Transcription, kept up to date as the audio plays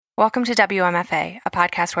Welcome to WMFA, a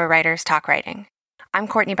podcast where writers talk writing. I'm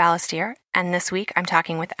Courtney Ballastier, and this week I'm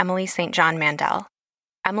talking with Emily St. John Mandel.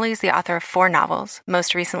 Emily is the author of 4 novels,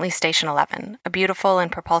 most recently Station 11, a beautiful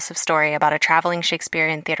and propulsive story about a traveling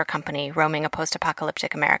Shakespearean theater company roaming a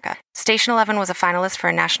post-apocalyptic America. Station 11 was a finalist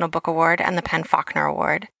for a National Book Award and the PEN/Faulkner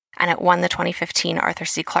Award, and it won the 2015 Arthur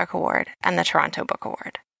C. Clarke Award and the Toronto Book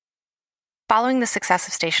Award. Following the success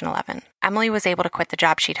of Station 11, Emily was able to quit the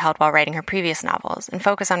job she'd held while writing her previous novels and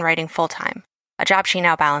focus on writing full-time, a job she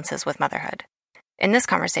now balances with motherhood. In this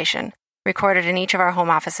conversation, recorded in each of our home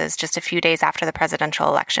offices just a few days after the presidential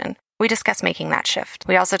election, we discuss making that shift.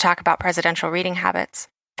 We also talk about presidential reading habits,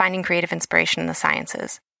 finding creative inspiration in the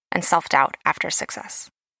sciences, and self-doubt after success.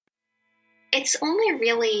 It's only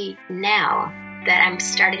really now that I'm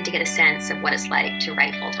starting to get a sense of what it's like to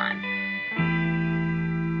write full-time.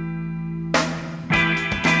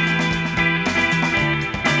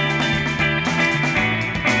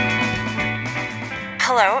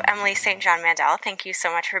 Hello, Emily St. John Mandel. Thank you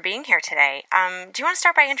so much for being here today. Do you want to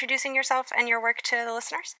start by introducing yourself and your work to the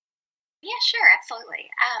listeners? Yeah, sure,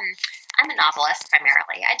 absolutely. I'm a novelist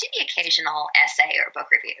primarily. I do the occasional essay or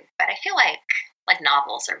book review, but I feel like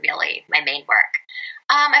novels are really my main work.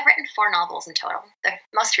 I've written 4 novels in total. The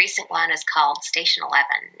most recent one is called Station 11,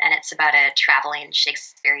 and it's about a traveling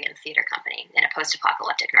Shakespearean theater company in a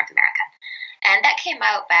post-apocalyptic North America. And that came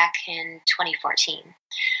out back in 2014.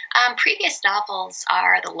 Previous novels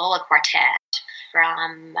are The Lola Quartet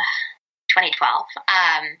from 2012,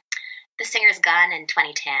 The Singer's Gun in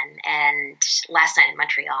 2010, and Last Night in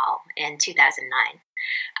Montreal in 2009.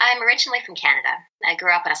 I'm originally from Canada. I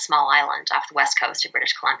grew up on a small island off the west coast of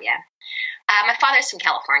British Columbia. My father's from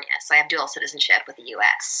California, so I have dual citizenship with the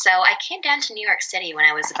U.S. So I came down to New York City when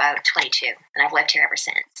I was about 22, and I've lived here ever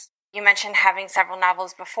since. You mentioned having several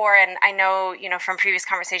novels before, and I know, from previous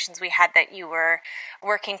conversations we had that you were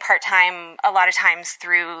working part-time a lot of times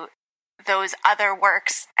through those other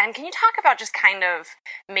works. And can you talk about just kind of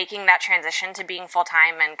making that transition to being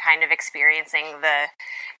full-time and kind of experiencing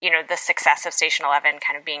the success of Station 11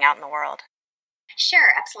 kind of being out in the world?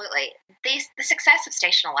 Sure, absolutely. The success of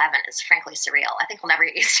Station 11 is frankly surreal. I think we'll never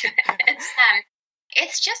get used to it.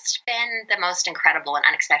 It's just been the most incredible and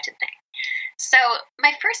unexpected thing. So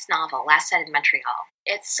my first novel, Last Night in Montreal,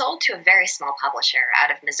 it's sold to a very small publisher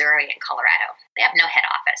out of Missouri and Colorado. They have no head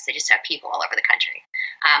office. They just have people all over the country,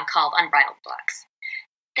 called Unbridled Books.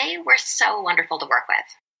 They were so wonderful to work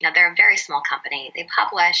with. They're a very small company. They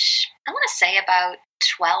publish, I want to say, about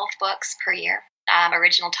 12 books per year,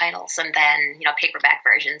 original titles, and then, paperback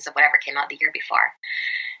versions of whatever came out the year before.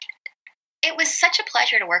 It was such a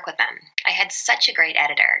pleasure to work with them. I had such a great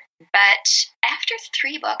editor. But after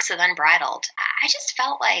 3 books of Unbridled, I just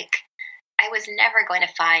felt like I was never going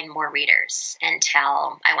to find more readers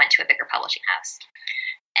until I went to a bigger publishing house.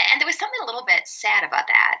 And there was something a little bit sad about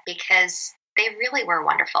that because they really were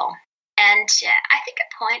wonderful. And I think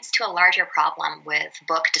it points to a larger problem with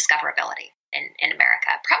book discoverability in America,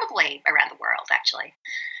 probably around the world, actually,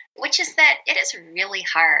 which is that it is really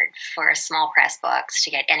hard for small press books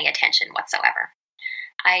to get any attention whatsoever.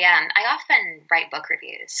 I often write book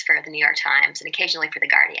reviews for the New York Times and occasionally for The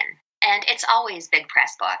Guardian, and it's always big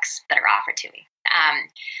press books that are offered to me.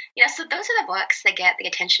 So those are the books that get the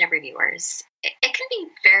attention of reviewers. It can be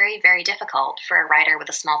very, very difficult for a writer with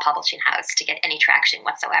a small publishing house to get any traction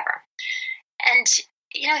whatsoever. And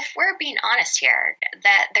if we're being honest here,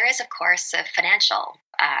 that there is, of course, a financial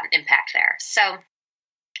impact there. So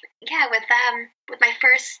yeah, with my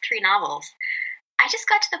first 3 novels, I just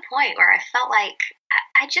got to the point where I felt like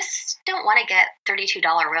I just don't want to get $32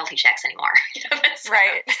 royalty checks anymore.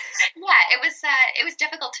 Right. Yeah, it was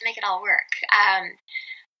difficult to make it all work.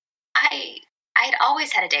 I'd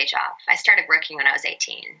always had a day job. I started working when I was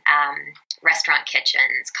 18. Restaurant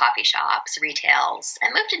kitchens, coffee shops, retails. I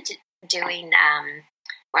moved into doing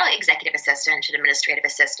more like executive assistant and administrative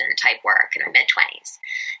assistant type work in my mid-20s.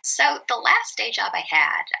 So the last day job I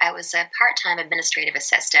had, I was a part-time administrative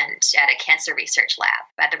assistant at a cancer research lab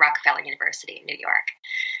at the Rockefeller University in New York.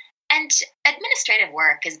 And administrative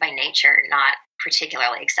work is by nature not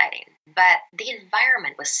particularly exciting, but the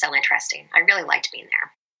environment was so interesting. I really liked being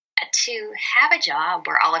there. To have a job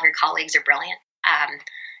where all of your colleagues are brilliant,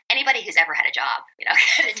 anybody who's ever had a job,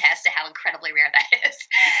 can attest to how incredibly rare that is.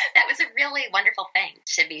 That was a really wonderful thing,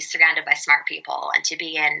 to be surrounded by smart people and to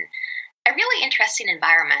be in a really interesting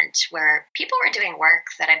environment where people were doing work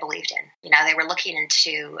that I believed in. They were looking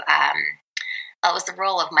into, it was the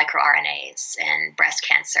role of microRNAs in breast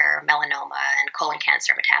cancer, melanoma, and colon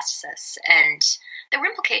cancer metastasis. And there were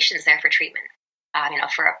implications there for treatment.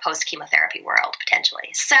 For a post-chemotherapy world, potentially.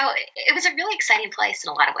 So it was a really exciting place in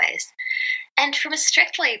a lot of ways. And from a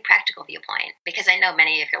strictly practical viewpoint, because I know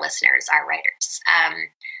many of your listeners are writers,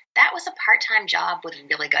 that was a part-time job with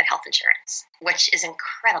really good health insurance, which is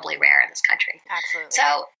incredibly rare in this country. Absolutely.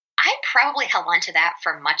 So I probably held on to that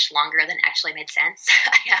for much longer than actually made sense.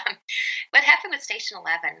 What happened with Station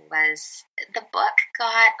 11 was the book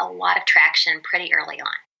got a lot of traction pretty early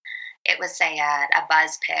on. It was a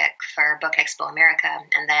buzz pick for Book Expo America,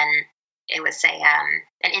 and then it was an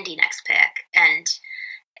Indie Next pick, and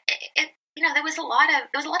it there was a lot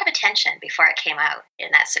of attention before it came out in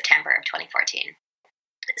that September of 2014.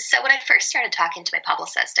 So when I first started talking to my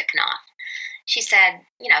publicist at Knopf, she said,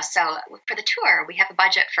 so for the tour we have a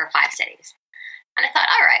budget for 5 cities, and I thought,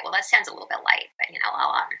 all right, well that sounds a little bit light, but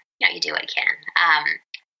I'll you do what you can.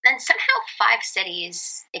 Then somehow 5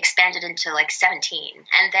 cities expanded into like 17.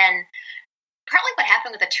 And then partly what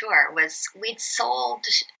happened with the tour was we'd sold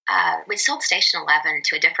Station 11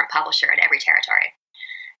 to a different publisher in every territory.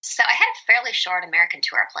 So I had a fairly short American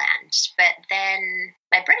tour planned, but then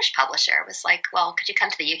my British publisher was like, well, could you come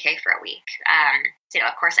to the UK for a week?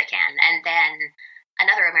 Of course I can. And then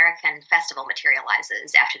another American festival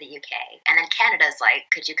materializes after the UK. And then Canada's like,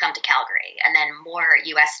 could you come to Calgary? And then more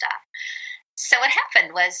US stuff. So what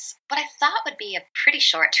happened was what I thought would be a pretty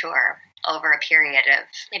short tour over a period of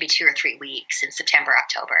maybe 2 or 3 weeks in September,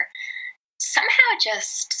 October, somehow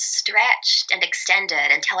just stretched and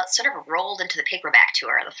extended until it sort of rolled into the paperback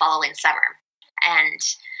tour the following summer. And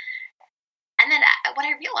then what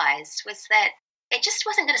I realized was that it just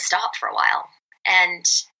wasn't going to stop for a while. And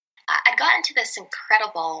I'd gotten to this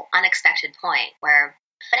incredible, unexpected point where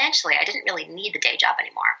financially I didn't really need the day job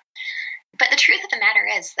anymore. But the truth of the matter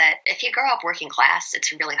is that if you grow up working class,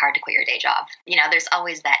 it's really hard to quit your day job. There's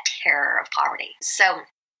always that terror of poverty. So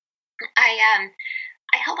I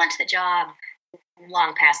held on to the job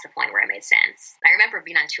long past the point where it made sense. I remember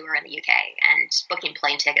being on tour in the UK and booking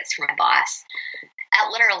plane tickets for my boss at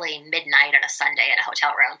literally midnight on a Sunday in a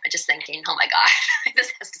hotel room, just thinking, oh my God,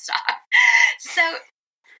 this has to stop. So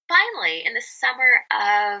finally, in the summer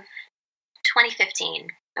of 2015,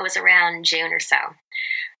 it was around June or so,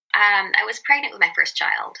 I was pregnant with my first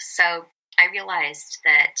child. So I realized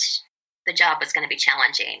that the job was going to be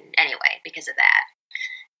challenging anyway because of that.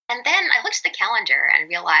 And then I looked at the calendar and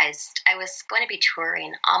realized I was going to be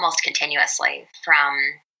touring almost continuously from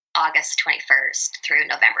August 21st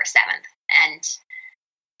through November 7th. And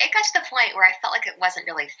it got to the point where I felt like it wasn't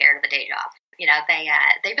really fair to the day job.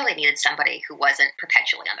 They really needed somebody who wasn't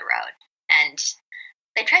perpetually on the road. And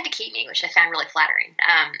they tried to keep me, which I found really flattering.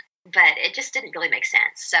 But it just didn't really make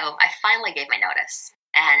sense. So I finally gave my notice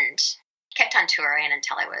and kept on touring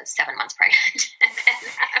until I was 7 months pregnant.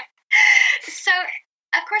 So,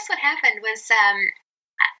 of course, what happened was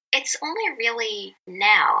it's only really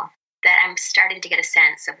now that I'm starting to get a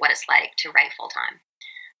sense of what it's like to write full-time.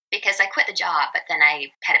 Because I quit the job, but then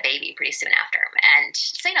I had a baby pretty soon after. And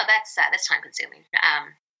so, that's time-consuming.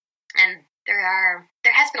 And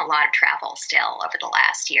there has been a lot of travel still over the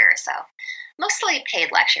last year or so. Mostly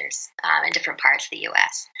paid lectures in different parts of the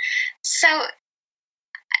U.S. So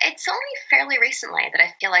it's only fairly recently that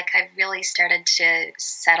I feel like I've really started to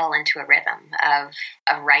settle into a rhythm of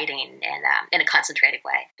writing in a concentrated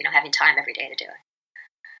way, having time every day to do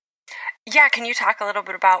it. Yeah, can you talk a little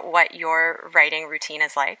bit about what your writing routine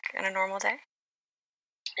is like in a normal day?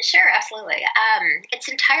 Sure, absolutely. It's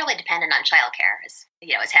entirely dependent on childcare,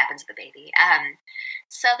 as happens with the baby.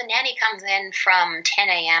 So the nanny comes in from 10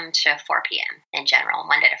 a.m. to 4 p.m. in general,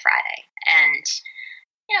 Monday to Friday. And,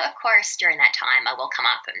 of course, during that time, I will come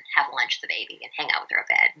up and have lunch with the baby and hang out with her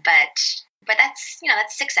a bit. But that's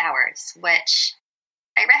 6 hours, which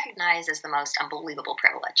I recognize as the most unbelievable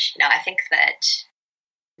privilege. I think that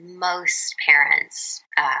most parents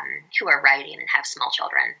who are writing and have small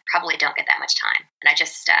children probably don't get that much time. And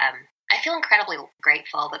I feel incredibly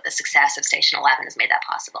grateful that the success of Station 11 has made that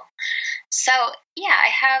possible. So, yeah, I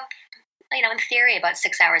have, in theory, about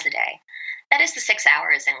 6 hours a day. That is the 6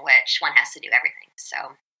 hours in which one has to do everything. So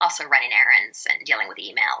also running errands and dealing with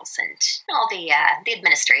emails and all the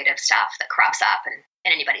administrative stuff that crops up in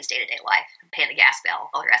anybody's day-to-day life, paying the gas bill,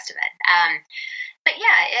 all the rest of it. But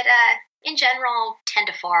yeah, in general, 10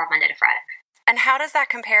 to 4, Monday to Friday. And how does that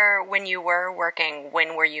compare when you were working?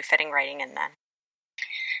 When were you fitting writing in then?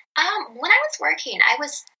 When I was working, I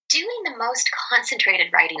was doing the most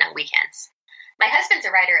concentrated writing on weekends. My husband's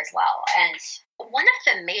a writer as well, and one of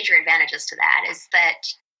the major advantages to that is that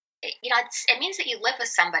it means that you live with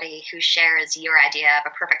somebody who shares your idea of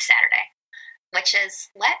a perfect Saturday, which is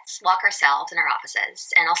let's lock ourselves in our offices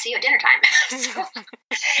and I'll see you at dinner time.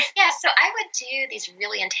 So I would do these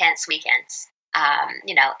really intense weekends, 8-9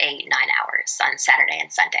 hours on Saturday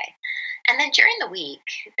and Sunday. And then during the week,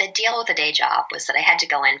 the deal with the day job was that I had to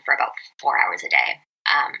go in for about 4 hours a day.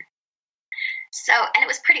 And it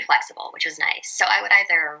was pretty flexible, which was nice. So I would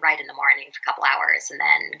either write in the morning for a couple hours and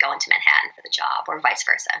then go into Manhattan for the job, or vice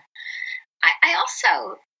versa. I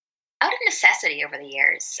also, out of necessity over the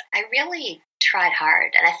years, I really tried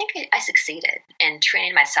hard, and I think I succeeded in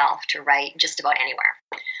training myself to write just about anywhere,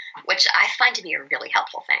 which I find to be a really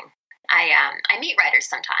helpful thing. I meet writers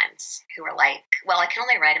sometimes who are like, well, I can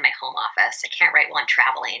only write in my home office. I can't write while I'm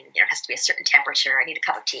traveling. It has to be a certain temperature. I need a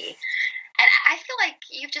cup of tea. And I feel like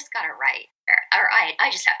you've just got to write, or I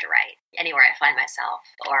just have to write anywhere I find myself,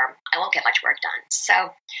 or I won't get much work done. So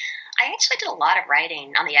I actually did a lot of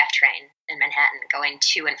writing on the F train in Manhattan, going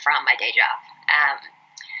to and from my day job.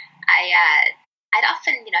 I'd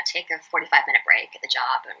often, take a 45-minute break at the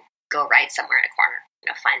job and go write somewhere in a corner,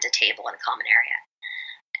 find a table in a common area.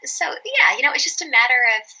 So, yeah, it's just a matter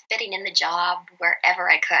of fitting in the job wherever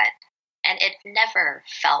I could. And it never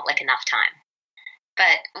felt like enough time.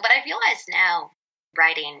 But what I realize now,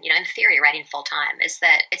 writing, in theory, writing full time, is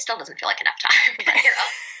that it still doesn't feel like enough time. You're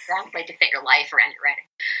wrong way to fit your life around your writing.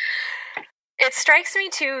 It strikes me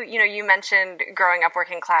too, you mentioned growing up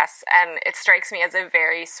working class, and it strikes me as a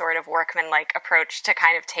very sort of workmanlike approach to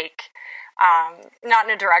kind of take, not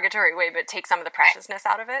in a derogatory way, but take some of the preciousness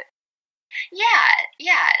out of it.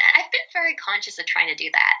 Yeah. I've been very conscious of trying to do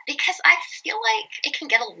that because I feel like it can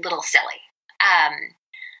get a little silly.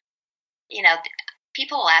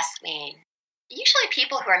 People will ask me, usually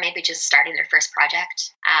people who are maybe just starting their first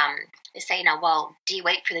project, they say, well, do you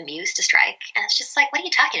wait for the muse to strike? And it's just like, what are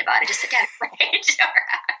you talking about? I just sit down and write.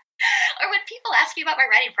 Or when people ask me about my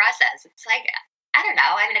writing process, it's like, I don't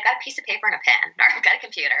know. I got a piece of paper and a pen, or I've got a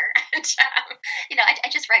computer, and I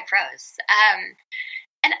just write prose.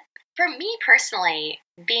 And for me personally,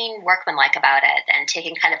 being workmanlike about it and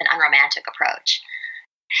taking kind of an unromantic approach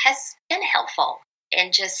has been helpful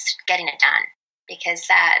in just getting it done. Because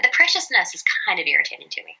the preciousness is kind of irritating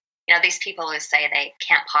to me. These people who say they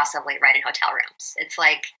can't possibly write in hotel rooms. It's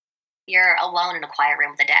like you're alone in a quiet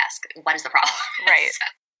room with a desk. What is the problem? Right. So,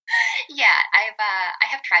 yeah, I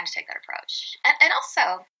have tried to take that approach. And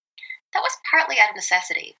also, that was partly out of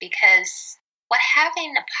necessity because what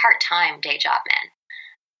having a part-time day job meant,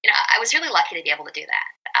 I was really lucky to be able to do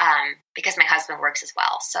that because my husband works as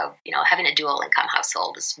well. So, having a dual income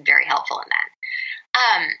household is very helpful in that.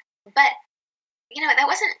 But that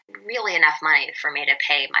wasn't really enough money for me to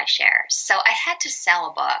pay my shares. So I had to sell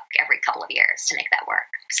a book every couple of years to make that work.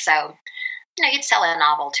 So, you'd sell a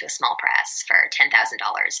novel to a small press for $10,000,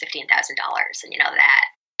 $15,000, and, that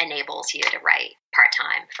enables you to write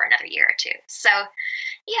part-time for another year or two. So,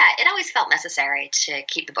 yeah, it always felt necessary to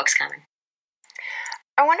keep the books coming.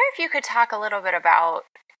 I wonder if you could talk a little bit about,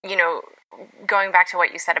 going back to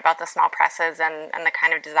what you said about the small presses and the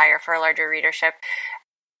kind of desire for a larger readership,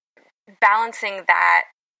 balancing that,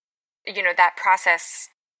 that process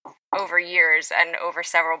over years and over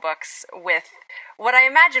several books with what I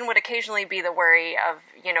imagine would occasionally be the worry of,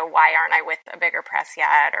 why aren't I with a bigger press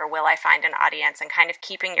yet? Or will I find an audience? And kind of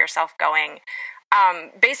keeping yourself going.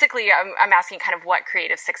 Basically, I'm asking kind of what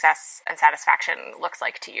creative success and satisfaction looks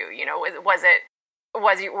like to you.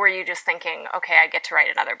 Were you just thinking, okay, I get to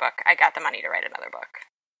write another book. I got the money to write another book.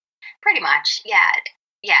 Pretty much. Yeah.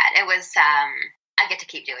 It was, I get to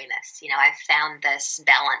keep doing this. I've found this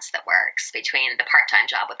balance that works between the part-time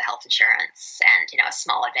job with the health insurance and, a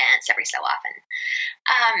small advance every so often.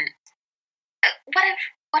 What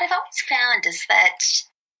I've always found is that,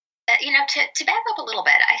 to back up a little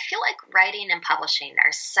bit, I feel like writing and publishing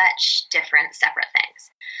are such different, separate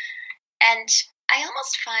things. And I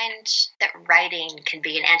almost find that writing can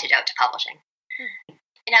be an antidote to publishing.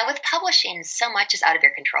 With publishing, so much is out of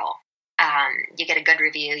your control. You get a good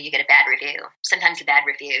review, you get a bad review. Sometimes a bad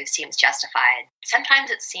review seems justified.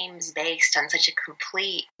 Sometimes it seems based on such a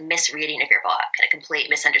complete misreading of your book and a complete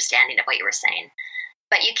misunderstanding of what you were saying.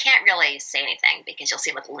 But you can't really say anything because you'll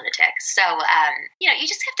seem like a lunatic. So, you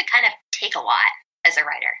just have to kind of take a lot as a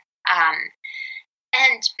writer.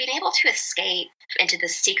 And being able to escape into the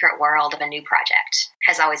secret world of a new project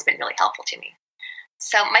has always been really helpful to me.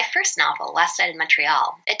 So my first novel, Last Night in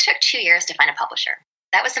Montreal, it took 2 years to find a publisher.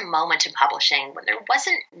 That was a moment in publishing when there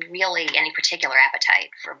wasn't really any particular appetite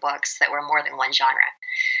for books that were more than one genre.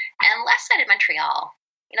 And Last Night in Montreal,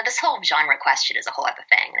 this whole genre question is a whole other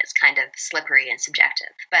thing, and it's kind of slippery and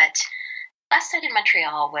subjective. But Last Night in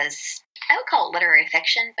Montreal was, I would call it literary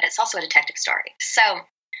fiction, but it's also a detective story. So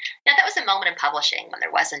that was a moment in publishing when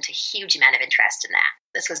there wasn't a huge amount of interest in that.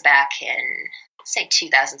 This was back in, say,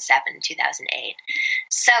 2007, 2008.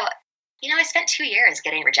 So, I spent 2 years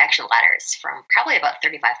getting rejection letters from probably about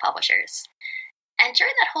 35 publishers. And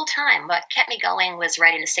during that whole time, what kept me going was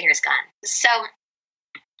writing The Singer's Gun. So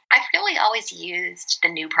I've really always used the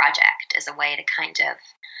new project as a way to kind of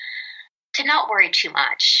to not worry too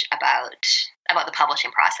much about the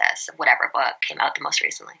publishing process of whatever book came out the most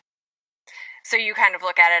recently. So you kind of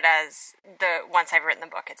look at it as once I've written the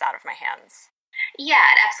book, it's out of my hands. Yeah,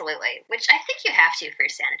 absolutely. Which I think you have to for your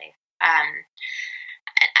sanity. And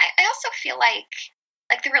I also feel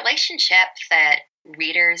like the relationship that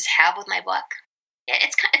readers have with my book,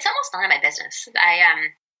 it's almost none of my business.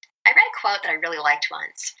 I read a quote that I really liked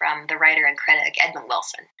once from the writer and critic Edmund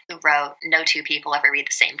Wilson, who wrote "No two people ever read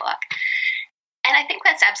the same book." And I think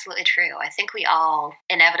that's absolutely true. I think we all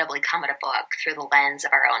inevitably come at a book through the lens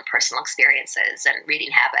of our own personal experiences and reading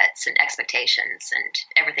habits and expectations and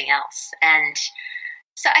everything else. And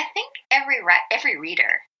so I think every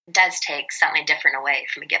reader does take something different away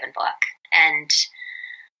from a given book. And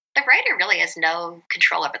the writer really has no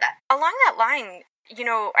control over that. Along that line,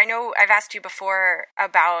 I know I've asked you before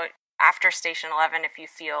about after Station 11 if you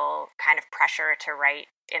feel kind of pressure to write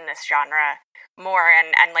in this genre more,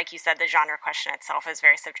 and like you said, the genre question itself is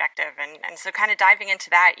very subjective, and so kind of diving into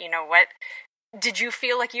that, what did you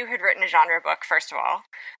feel like you had written a genre book, first of all,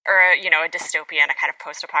 or a dystopian, a kind of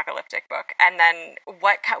post-apocalyptic book, and then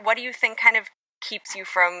what do you think kind of keeps you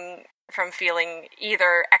from feeling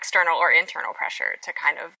either external or internal pressure to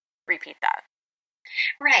kind of repeat that?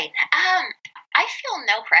 Right. I feel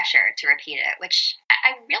no pressure to repeat it, which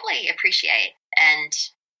I really appreciate, and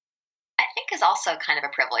I think is also kind of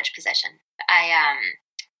a privileged position.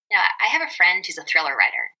 I have a friend who's a thriller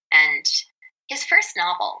writer, and his first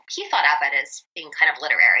novel, he thought of it as being kind of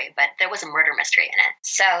literary, but there was a murder mystery in it.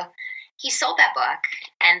 So he sold that book,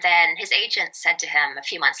 and then his agent said to him a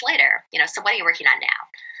few months later, so what are you working on now?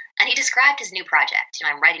 And he described his new project.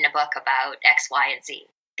 I'm writing a book about X, Y, and Z.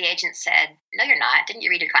 The agent said, no, you're not. Didn't you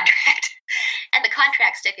read your contract? And the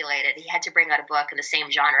contract stipulated he had to bring out a book in the same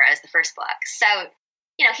genre as the first book. So,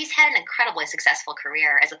 he's had an incredibly successful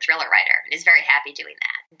career as a thriller writer and is very happy doing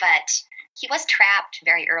that. But he was trapped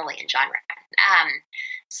very early in genre.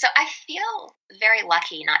 So I feel very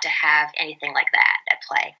lucky not to have anything like that at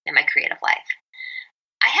play in my creative life.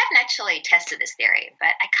 I haven't actually tested this theory,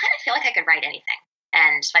 but I kind of feel like I could write anything,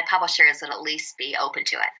 and my publishers would at least be open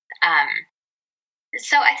to it.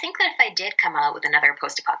 So I think that if I did come out with another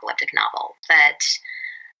post-apocalyptic novel, that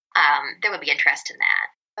there would be interest in that.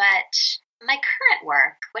 But my current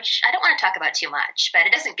work, which I don't want to talk about too much, but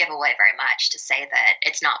it doesn't give away very much to say that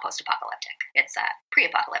it's not post-apocalyptic. It's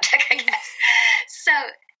pre-apocalyptic, I guess. So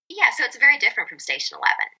it's very different from Station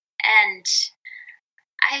 11. And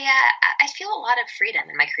I feel a lot of freedom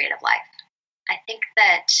in my creative life. I think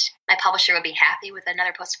that my publisher would be happy with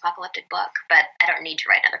another post-apocalyptic book, but I don't need to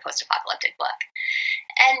write another post-apocalyptic book.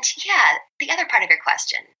 And the other part of your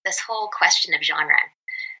question, this whole question of genre,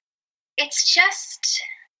 it's just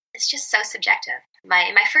so subjective.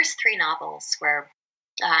 My first three novels were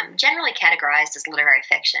generally categorized as literary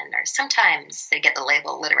fiction, or sometimes they get the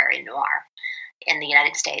label literary noir in the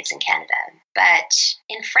United States and Canada. But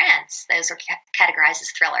in France, those were categorized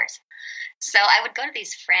as thrillers. So I would go to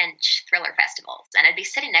these French thriller festivals, and I'd be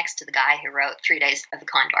sitting next to the guy who wrote 3 Days of the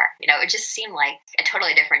Condor. It just seemed like a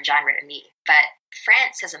totally different genre to me. But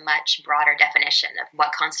France has a much broader definition of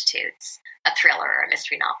what constitutes a thriller or a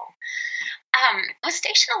mystery novel. With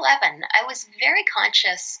Station 11, I was very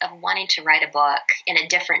conscious of wanting to write a book in a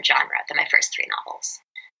different genre than my first three novels.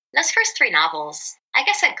 Those first three novels, I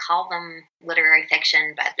guess I'd call them literary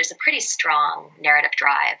fiction, but there's a pretty strong narrative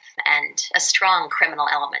drive and a strong criminal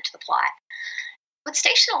element to the plot. With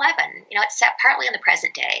Station 11, it's set partly in the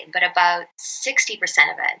present day, but about 60%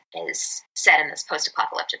 of it is set in this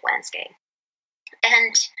post-apocalyptic landscape.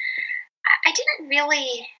 And I didn't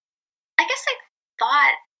really, I guess I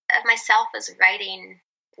thought of myself as writing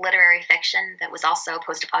literary fiction that was also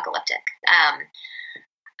post-apocalyptic.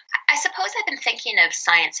 I suppose I've been thinking of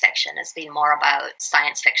science fiction as being more about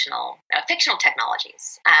fictional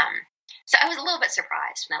technologies. So I was a little bit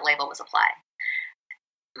surprised when that label was applied.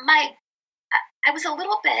 I was a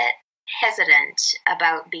little bit hesitant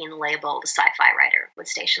about being labeled a sci-fi writer with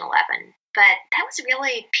Station 11, but that was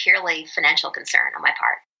really purely financial concern on my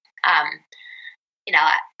part.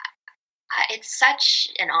 It's such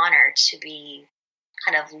an honor to be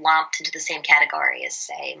kind of lumped into the same category as,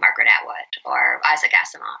 say, Margaret Atwood or Isaac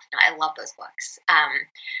Asimov. I love those books.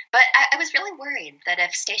 But I was really worried that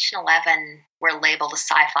if Station 11 were labeled a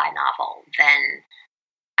sci-fi novel, then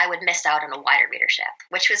I would miss out on a wider readership,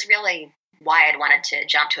 which was really why I'd wanted to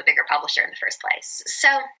jump to a bigger publisher in the first place. So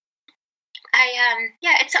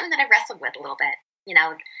it's something that I wrestled with a little bit.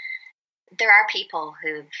 There are people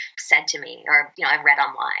who've said to me, or I've read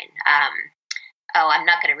online, oh, I'm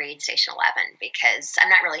not going to read Station 11 because I'm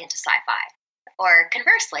not really into sci-fi. Or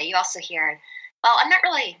conversely, you also hear, well, I'm not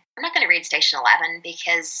going to read Station 11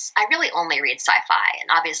 because I really only read sci-fi. And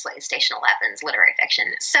obviously Station 11 is literary fiction.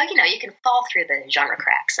 So, you can fall through the genre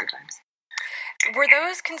cracks sometimes. Were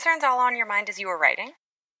those concerns all on your mind as you were writing?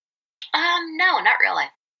 No, not really.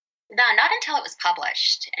 No, not until it was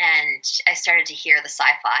published and I started to hear the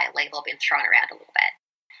sci-fi label being thrown around a little bit.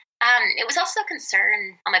 It was also a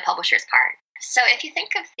concern on my publisher's part. So if you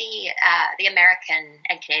think of the American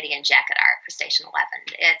and Canadian jacket art for Station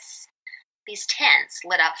 11, it's these tents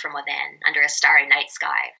lit up from within under a starry night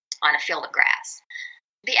sky on a field of grass.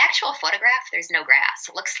 The actual photograph, there's no grass.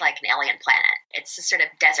 It looks like an alien planet. It's a sort of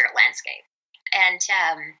desert landscape. And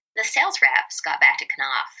the sales reps got back to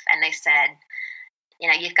Knopf and they said,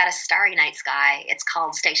 you've got a starry night sky. It's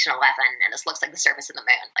called Station 11, and this looks like the surface of the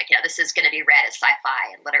moon. This is going to be read as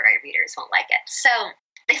sci-fi, and literary readers won't like it. So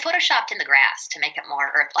they photoshopped in the grass to make it more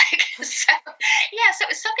Earth-like. So it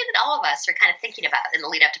was something that all of us are kind of thinking about in the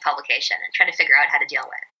lead up to publication and trying to figure out how to deal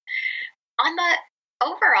with. On the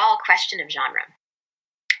overall question of genre,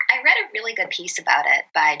 I read a really good piece about it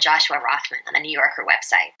by Joshua Rothman on the New Yorker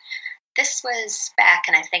website. This was back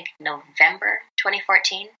in, I think, November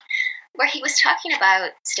 2014. Where he was talking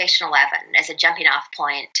about Station 11 as a jumping off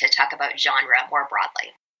point to talk about genre more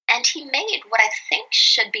broadly. And he made what I think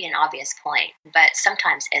should be an obvious point, but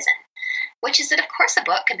sometimes isn't, which is that, of course, a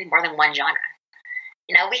book can be more than one genre.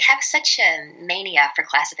 We have such a mania for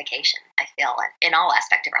classification, I feel, in all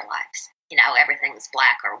aspects of our lives. Everything's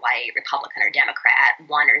black or white, Republican or Democrat,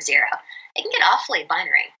 1 or 0. It can get awfully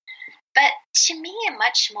binary. But to me, a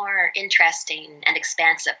much more interesting and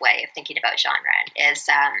expansive way of thinking about genre is,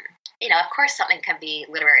 of course, something can be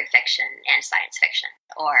literary fiction and science fiction,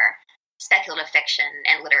 or speculative fiction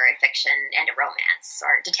and literary fiction and a romance,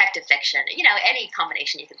 or detective fiction, any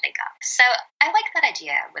combination you can think of. So I like that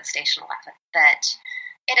idea with Station 11, that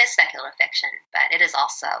it is speculative fiction, but it is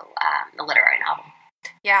also a literary novel.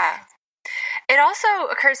 Yeah. It also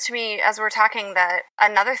occurs to me as we're talking that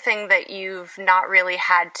another thing that you've not really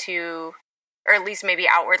had to, or at least maybe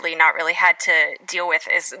outwardly not really had to deal with,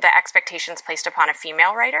 is the expectations placed upon a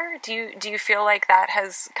female writer. Do you feel like that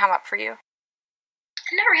has come up for you?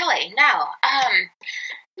 Not really, no.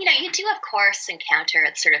 You do, of course, encounter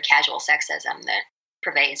sort of casual sexism that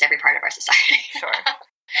pervades every part of our society. Sure.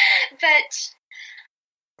 But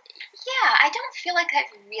yeah, I don't feel like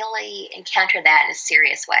I've really encountered that in a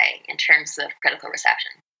serious way in terms of critical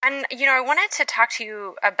reception. And, I wanted to talk to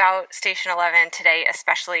you about Station 11 today,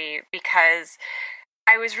 especially because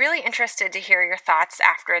I was really interested to hear your thoughts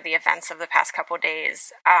after the events of the past couple of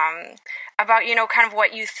days about, kind of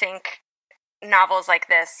what you think novels like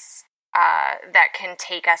this that can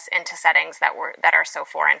take us into settings that are so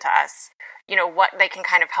foreign to us, what they can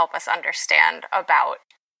kind of help us understand about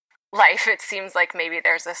life. It seems like maybe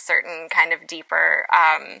there's a certain kind of deeper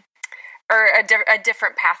or a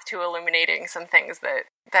different path to illuminating some things that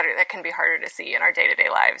can be harder to see in our day-to-day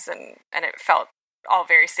lives, and it felt all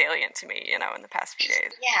very salient to me, in the past few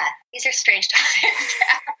days. Yeah, these are strange times.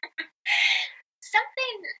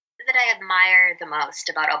 Something that I admire the most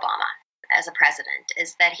about Obama as a president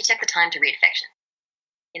is that he took the time to read fiction.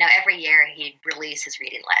 Every year he'd release his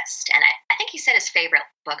reading list. And I think he said his favorite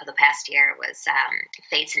book of the past year was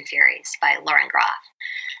Fates and Furies by Lauren Groff.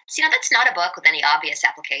 So, that's not a book with any obvious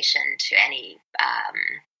application to any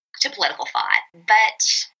to political thought.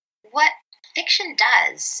 But what fiction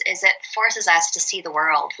does is it forces us to see the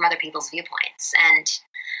world from other people's viewpoints. And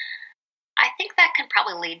I think that can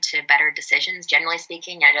probably lead to better decisions, generally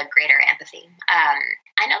speaking, and a greater empathy.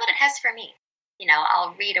 I know that it has for me.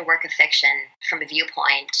 I'll read a work of fiction from a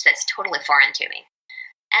viewpoint that's totally foreign to me.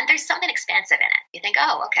 And there's something expansive in it. You think,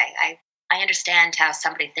 oh, okay, I understand how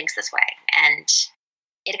somebody thinks this way. And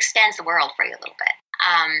it expands the world for you a little bit.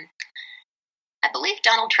 I believe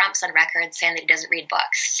Donald Trump's on record saying that he doesn't read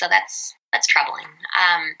books. So that's troubling.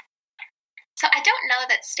 So I don't know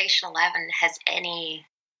that Station 11 has any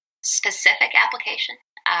specific application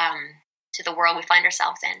to the world we find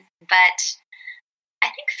ourselves in. But I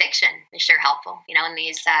think fiction is sure helpful, in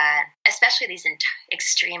these, especially these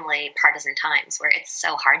extremely partisan times where it's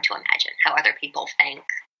so hard to imagine how other people think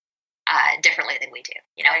differently than we do.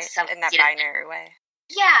 Right, so, in that binary way.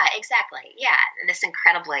 Yeah, exactly. Yeah, in this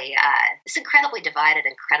incredibly divided,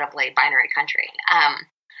 incredibly binary country.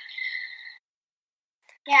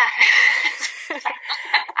 Yeah.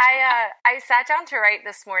 I sat down to write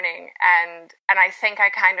this morning, and I think I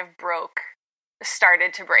kind of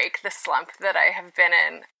started to break the slump that I have been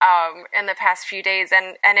in the past few days,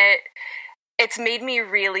 and it's made me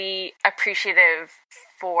really appreciative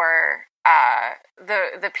for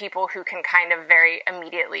the people who can kind of very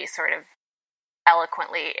immediately sort of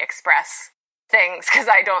eloquently express things, because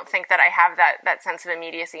I don't think that I have that sense of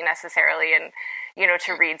immediacy necessarily, and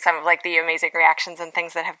to read some of like the amazing reactions and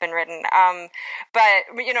things that have been written. But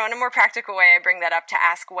in a more practical way, I bring that up to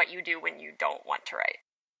ask what you do when you don't want to write.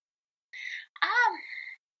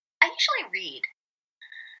 I usually read,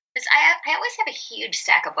 because I always have a huge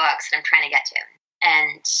stack of books that I'm trying to get to,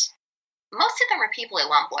 and most of them are people who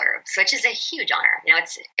want blurbs, which is a huge honor.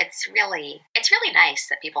 It's really nice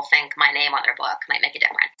that people think my name on their book might make a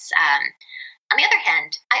difference. On the other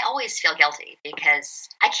hand, I always feel guilty because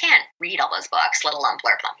I can't read all those books, let alone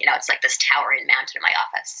blurb them. It's like this towering mountain in my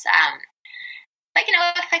office. But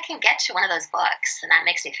if I can get to one of those books, then that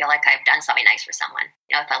makes me feel like I've done something nice for someone.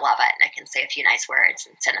 If I love it and I can say a few nice words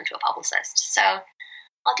and send them to a publicist. So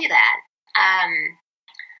I'll do that.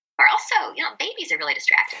 Or also, babies are really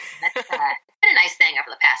distracting. That's been a nice thing over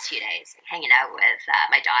the past few days, hanging out with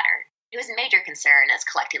my daughter, whose major concern is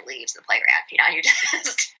collecting leaves in the playground. And you're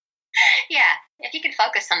just, yeah, if you can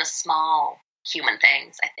focus on the small human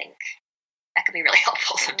things, I think that could be really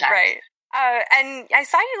helpful sometimes. Right. And I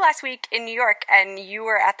saw you last week in New York, and you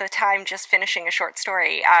were at the time just finishing a short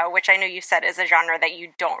story, which I know you said is a genre that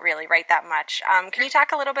you don't really write that much. Can you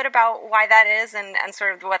talk a little bit about why that is, and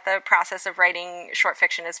sort of what the process of writing short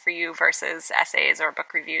fiction is for you versus essays or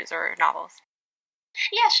book reviews or novels?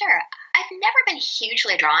 Yeah, sure. I've never been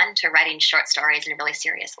hugely drawn to writing short stories in a really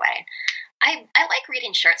serious way. I like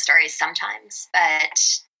reading short stories sometimes, but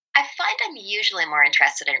I find I'm usually more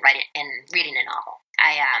interested in reading a novel.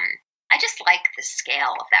 I just like the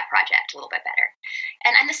scale of that project a little bit better.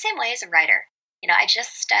 And I'm the same way as a writer. I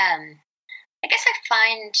guess I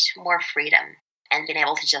find more freedom and being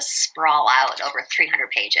able to just sprawl out over 300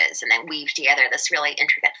 pages and then weave together this really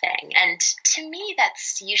intricate thing. And to me,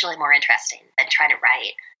 that's usually more interesting than trying to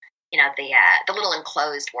write, the little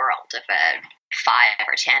enclosed world of a 5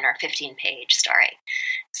 or 10 or 15 page story.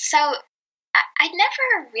 So I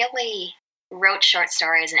never really wrote short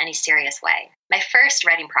stories in any serious way. My first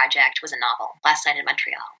writing project was a novel, Last Night in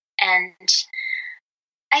Montreal. And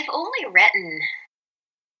I've only written,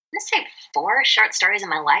 let's say, 4 short stories in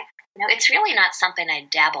my life. It's really not something I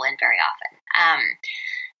dabble in very often.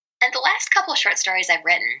 And the last couple of short stories I've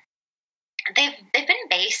written, they've been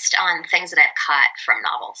based on things that I've caught from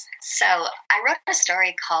novels. So I wrote a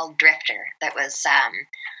story called Drifter that was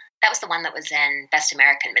the one that was in Best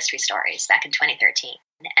American Mystery Stories back in 2013.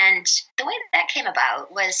 And the way that came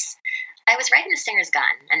about was I was writing The Singer's Gun,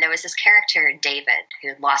 and there was this character, David, who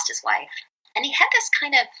had lost his wife. And he had this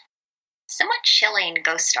kind of somewhat chilling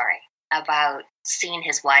ghost story about seeing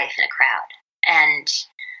his wife in a crowd. And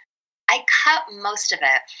I cut most of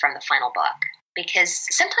it from the final book, because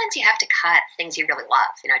sometimes you have to cut things you really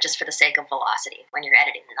love, just for the sake of velocity when you're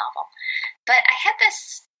editing the novel. But I had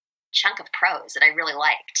this chunk of prose that I really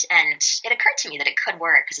liked, and it occurred to me that it could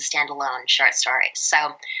work as a standalone short story. So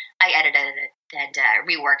I edited it and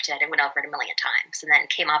reworked it and went over it a million times, and then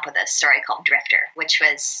came up with a story called Drifter, which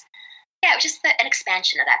was just an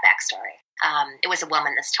expansion of that backstory. It was a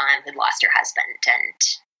woman this time who'd lost her husband and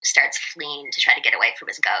starts fleeing to try to get away from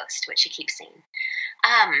his ghost, which she keeps seeing.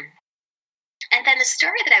 And then the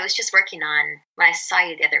story that I was just working on when I saw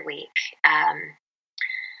you the other week, I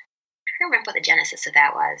don't remember what the genesis of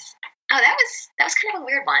that was. Oh, that was kind of a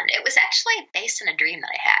weird one. It was actually based on a dream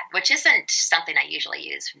that I had, which isn't something I usually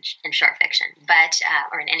use in short fiction, but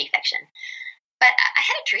or in any fiction. But I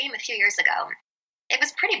had a dream a few years ago. It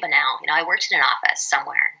was pretty banal. I worked in an office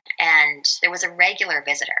somewhere, and there was a regular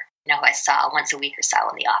visitor, who I saw once a week or so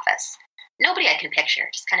in the office. Nobody I can picture,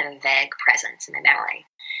 just kind of a vague presence in my memory.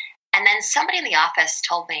 And then somebody in the office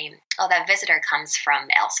told me, oh, that visitor comes from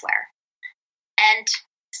elsewhere. And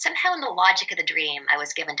somehow in the logic of the dream, I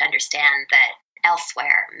was given to understand that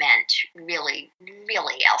elsewhere meant really,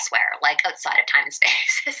 really elsewhere, like outside of time and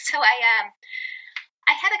space. So I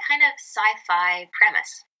had a kind of sci-fi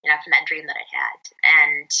premise, from that dream that I had.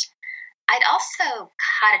 And I'd also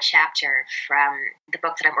cut a chapter from the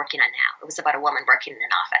book that I'm working on now. It was about a woman working in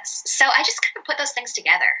an office. So I just kind of put those things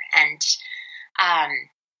together. And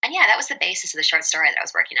yeah, that was the basis of the short story that I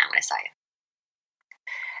was working on when I saw you.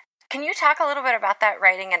 Can you talk a little bit about that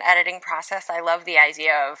writing and editing process? I love the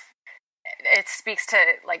idea of, it speaks to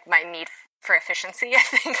like my need for efficiency. I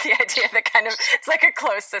think the idea that kind of, it's like a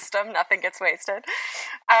closed system, nothing gets wasted.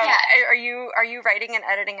 Yeah. Are you writing and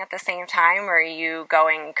editing at the same time, or are you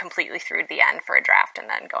going completely through the end for a draft and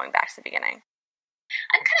then going back to the beginning?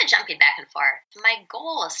 I'm kind of jumping back and forth. My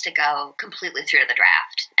goal is to go completely through to the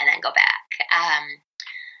draft and then go back.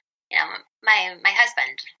 my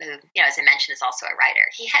husband, who, as I mentioned, is also a writer,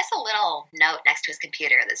 he has a little note next to his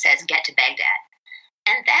computer that says, "Get to Baghdad."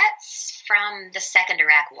 And that's from the Second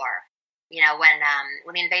Iraq War.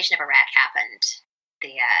 When the invasion of Iraq happened,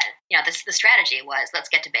 the strategy was, let's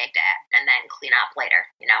get to Baghdad and then clean up later.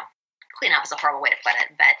 Clean up is a horrible way to put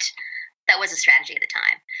it, but that was a strategy at the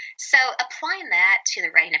time. So applying that to the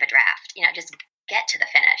writing of a draft, just get to the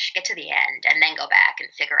finish, get to the end, and then go back and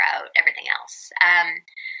figure out everything else.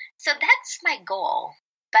 So that's my goal.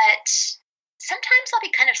 But sometimes I'll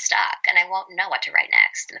be kind of stuck and I won't know what to write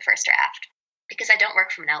next in the first draft because I don't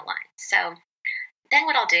work from an outline. So then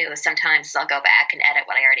what I'll do is sometimes I'll go back and edit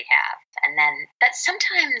what I already have. And then that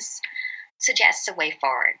sometimes suggests a way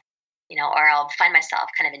forward, or I'll find myself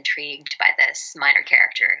kind of intrigued by this minor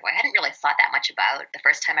character who I hadn't really thought that much about the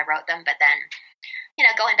first time I wrote them. But then,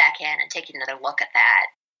 going back in and taking another look at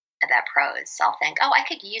that prose, I'll think, oh, I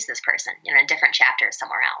could use this person in a different chapter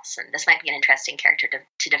somewhere else. And this might be an interesting character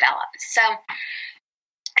to develop. So,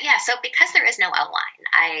 so because there is no outline,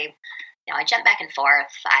 I jump back and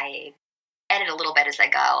forth. I edit a little bit as I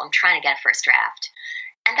go. I'm trying to get a first draft.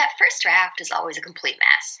 And that first draft is always a complete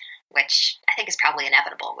mess, which I think is probably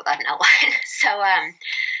inevitable without an outline. So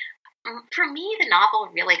for me, the novel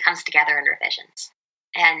really comes together in revisions.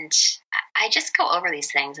 And I just go over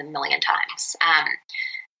these things a million times.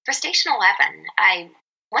 For Station 11,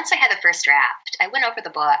 once I had the first draft, I went over the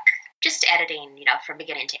book, just editing, from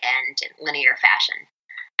beginning to end in linear fashion,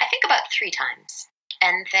 I think about 3 times.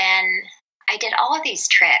 And then I did all of these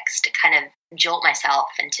tricks to kind of jolt myself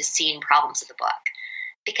into seeing problems with the book,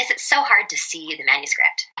 because it's so hard to see the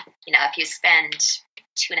manuscript. If you spend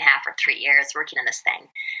 2.5 or 3 years working on this thing,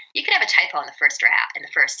 you could have a typo in the first draft, in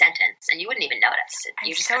the first sentence, and you wouldn't even notice.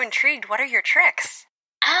 I'm so intrigued. What are your tricks?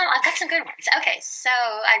 I've got some good ones. Okay, so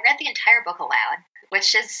I read the entire book aloud,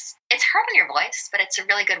 it's hard on your voice, but it's a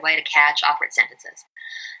really good way to catch awkward sentences.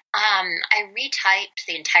 I retyped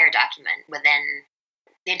the entire document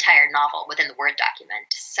the entire novel within the Word document.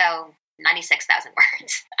 So 96,000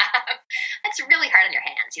 words. That's really hard on your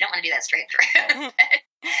hands. You don't want to do that straight through.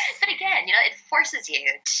 But again, it forces you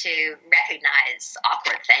to recognize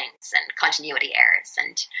awkward things and continuity errors,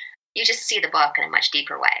 and you just see the book in a much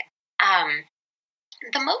deeper way.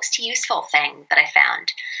 The most useful thing that I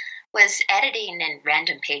found was editing in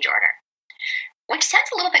random page order, which sounds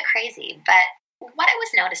a little bit crazy, but what I was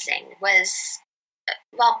noticing was,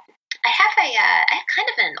 I have kind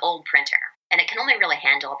of an old printer, and it can only really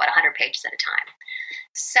handle about 100 pages at a time.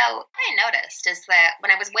 So what I noticed is that when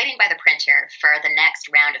I was waiting by the printer for the next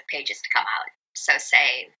round of pages to come out, so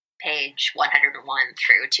say page 101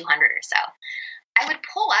 through 200 or so, I would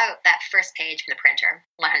pull out that first page from the printer,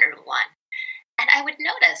 101, and I would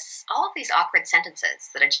notice all of these awkward sentences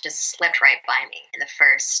that had just slipped right by me in the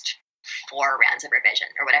first 4 rounds of revision,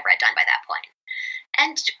 or whatever I'd done by that point.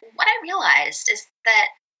 And what I realized is that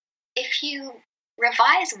if you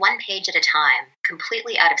revise 1 page at a time,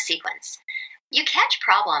 completely out of sequence, you catch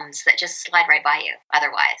problems that just slide right by you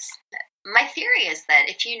otherwise. My theory is that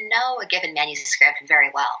if you know a given manuscript very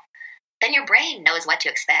well, then your brain knows what to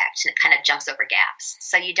expect, and it kind of jumps over gaps,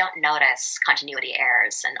 so you don't notice continuity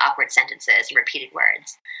errors and awkward sentences and repeated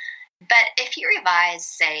words. But if you revise,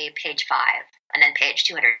 say, page 5, and then page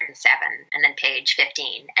 207, and then page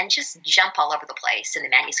 15, and just jump all over the place in the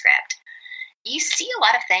manuscript, you see a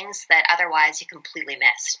lot of things that otherwise you completely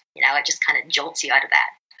missed. It just kind of jolts you out of that.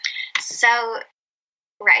 So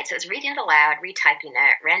it's reading it aloud, retyping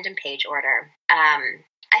it, random page order.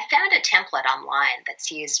 I found a template online that's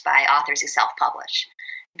used by authors who self-publish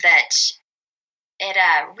that it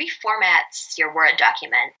reformats your Word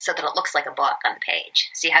document so that it looks like a book on the page.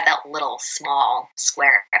 So you have that little small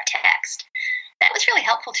square of text. That was really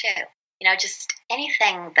helpful too. Just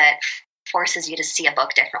anything that forces you to see a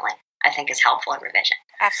book differently, I think, is helpful in revision.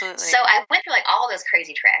 Absolutely. So I went through all those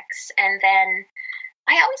crazy tricks, and then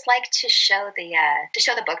I always like to show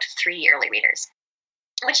the book to 3 early readers,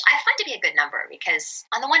 which I find to be a good number because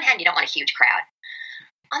on the one hand, you don't want a huge crowd.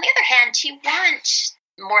 On the other hand, you want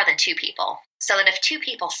more than 2 people, so that if 2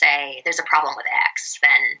 people say there's a problem with X,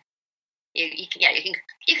 then you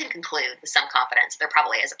can conclude with some confidence there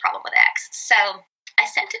probably is a problem with X. So I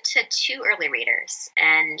sent it to 2 early readers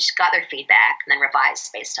and got their feedback and then revised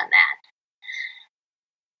based on that.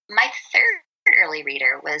 My third early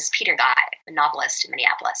reader was Peter Guy, a novelist in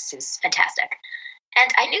Minneapolis, who's fantastic.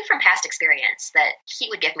 And I knew from past experience that he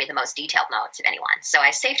would give me the most detailed notes of anyone. So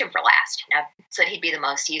I saved him for last, so that he'd be the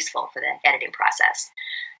most useful for the editing process.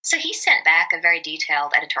 So he sent back a very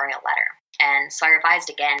detailed editorial letter. And so I revised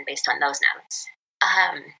again based on those notes.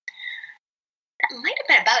 That might have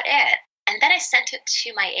been about it. And then I sent it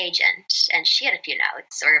to my agent, and she had a few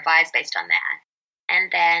notes or revised based on that. And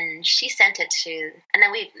then she sent it to, and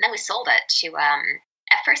then we sold it to.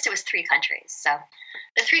 At first, it was 3 countries. So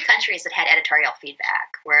the 3 countries that had editorial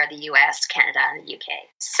feedback were the U.S., Canada, and the U.K.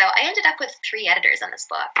 So I ended up with 3 editors on this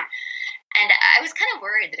book, and I was kind of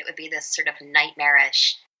worried that it would be this sort of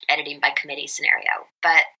nightmarish editing by committee scenario.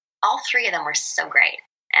 But all 3 of them were so great.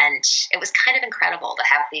 And it was kind of incredible to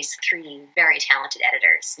have these 3 very talented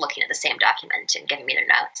editors looking at the same document and giving me their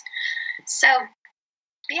notes. So,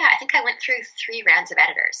 yeah, I think I went through 3 rounds of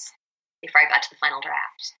editors before I got to the final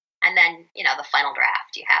draft. And then, the final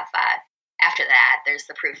draft, you have, after that, there's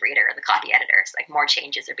the proofreader, the copy editors, like more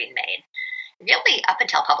changes are being made, really up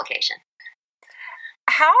until publication.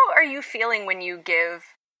 How are you feeling when you give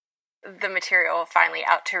the material finally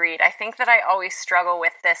out to read? I think that I always struggle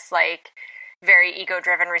with this, like, very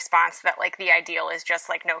ego-driven response that, like, the ideal is just,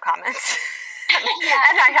 like, no comments. Yeah.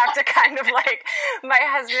 And I have to kind of, like, my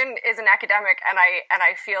husband is an academic, and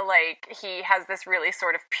I feel like he has this really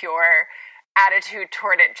sort of pure attitude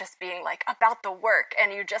toward it just being, like, about the work,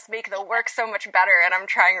 and you just make the work so much better, and I'm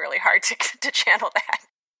trying really hard to channel that.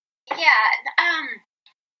 Yeah,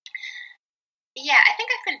 I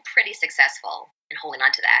think I've been pretty successful in holding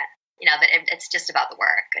on to that, that it's just about the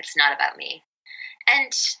work. It's not about me.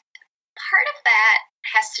 And part of that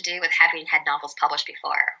has to do with having had novels published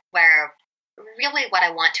before, where really what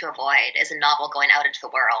I want to avoid is a novel going out into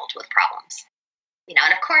the world with problems.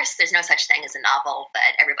 And of course, there's no such thing as a novel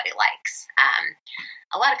that everybody likes.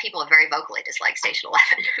 A lot of people very vocally dislike Station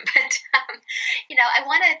 11, but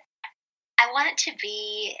I want it to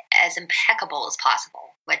be as impeccable as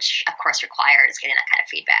possible, which of course requires getting that kind of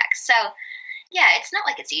feedback. So, yeah, it's not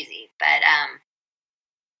like it's easy, but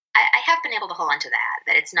I have been able to hold on to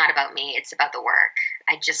that it's not about me, it's about the work.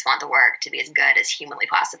 I just want the work to be as good as humanly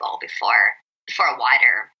possible before a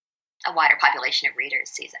wider population of readers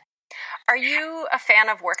sees it. Are you a fan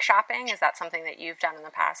of workshopping? Is that something that you've done in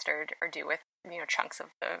the past or do with, chunks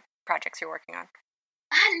of the projects you're working on?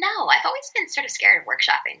 No, I've always been sort of scared of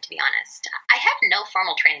workshopping, to be honest. I have no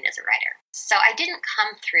formal training as a writer, so I didn't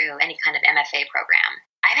come through any kind of MFA program.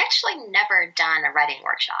 I've actually never done a writing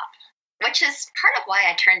workshop, which is part of why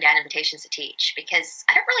I turned down invitations to teach, because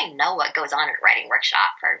I don't really know what goes on at a writing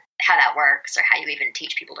workshop or how that works or how you even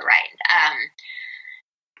teach people to write.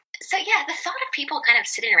 So yeah, the thought of people kind of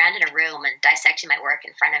sitting around in a room and dissecting my work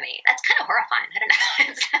in front of me, that's kind of horrifying. I don't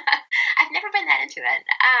know. I've never been that into it.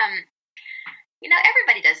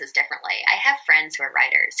 Everybody does this differently. I have friends who are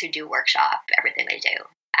writers who do workshop everything they do.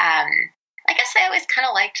 I guess I always kind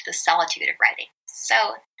of liked the solitude of writing.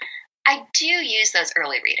 So I do use those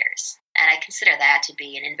early readers, and I consider that to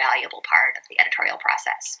be an invaluable part of the editorial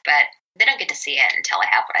process. But they don't get to see it until I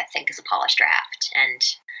have what I think is a polished draft. And,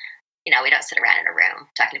 we don't sit around in a room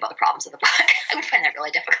talking about the problems of the book. I would find that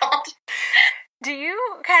really difficult. Do you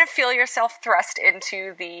kind of feel yourself thrust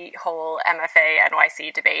into the whole MFA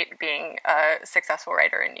NYC debate, being a successful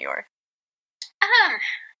writer in New York?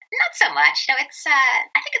 Not so much. No, it's.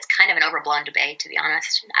 I think it's kind of an overblown debate, to be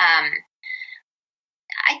honest. I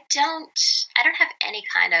don't have any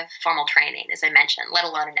kind of formal training, as I mentioned, let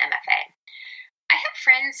alone an MFA. I have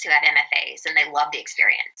friends who have MFAs and they love the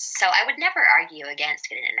experience, so I would never argue against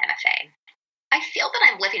getting an MFA. I feel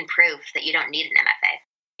that I'm living proof that you don't need an MFA.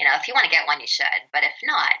 If you want to get one, you should, but if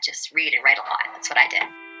not, just read and write a lot. That's what I did.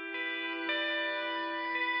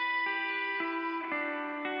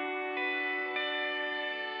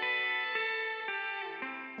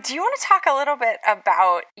 Do you want to talk a little bit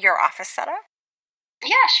about your office setup?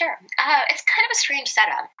 Yeah, sure. It's kind of a strange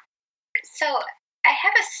setup. So I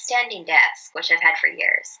have a standing desk, which I've had for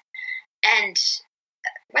years. And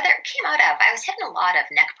whether it came out of, I was having a lot of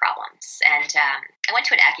neck problems. And I went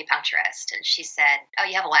to an acupuncturist, and she said, "Oh,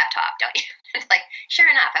 you have a laptop, don't you?" It's like, sure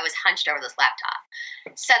enough, I was hunched over this laptop.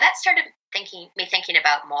 So that started me thinking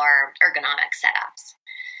about more ergonomic setups.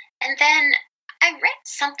 And then I read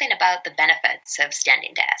something about the benefits of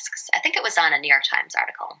standing desks. I think it was on a New York Times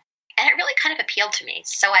article. And it really kind of appealed to me.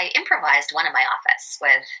 So I improvised one in my office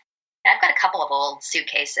with, and I've got a couple of old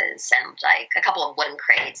suitcases and like a couple of wooden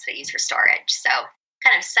crates that I use for storage. So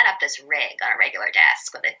kind of set up this rig on a regular desk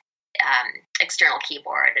with an external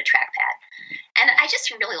keyboard, a trackpad. And I just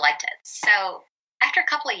really liked it. So after a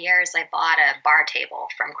couple of years, I bought a bar table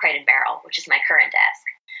from Crate & Barrel, which is my current desk.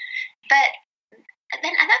 But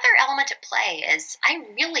then another element at play is I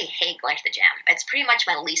really hate going to the gym. It's pretty much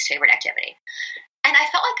my least favorite activity. And I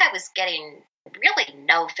felt like I was getting really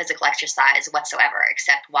no physical exercise whatsoever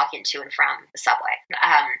except walking to and from the subway.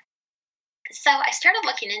 So I started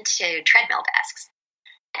looking into treadmill desks.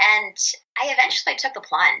 And I eventually took the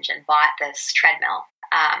plunge and bought this treadmill.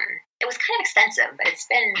 It was kind of expensive, but it's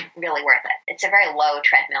been really worth it. It's a very low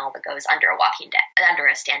treadmill that goes under under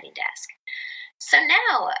a standing desk. So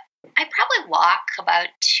now I probably walk about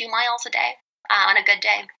 2 miles a day on a good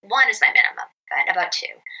day. 1 is my minimum, but about 2.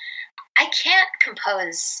 I can't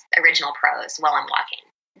compose original prose while I'm walking,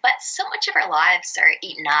 but so much of our lives are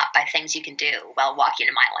eaten up by things you can do while walking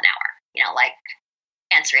a mile an hour, like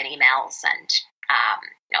answering emails and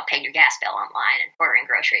paying your gas bill online and ordering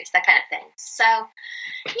groceries, that kind of thing. So,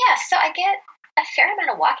 so I get a fair amount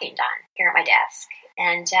of walking done here at my desk,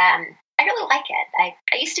 and I really like it.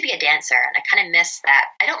 I used to be a dancer, and I kind of miss that.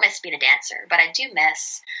 I don't miss being a dancer, but I do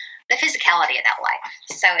miss the physicality of that life.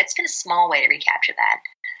 So it's been a small way to recapture that.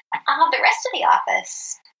 The rest of the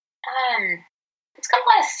office, it's got a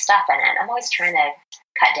lot of stuff in it. I'm always trying to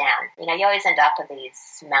cut down. You always end up with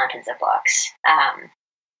these mountains of books.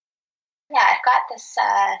 I've got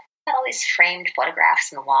got all these framed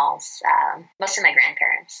photographs on the walls, most of my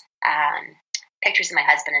grandparents, pictures of my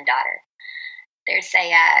husband and daughter. There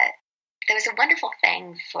was a wonderful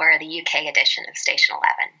thing for the UK edition of Station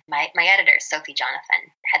 11. My editor, Sophie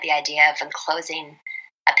Jonathan, had the idea of enclosing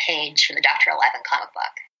a page from the Dr. 11 comic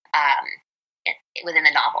book within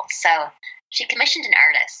the novel. So she commissioned an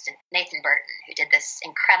artist, Nathan Burton, who did this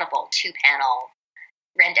incredible 2-panel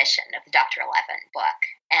rendition of the Dr. 11 book.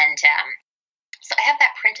 And so I have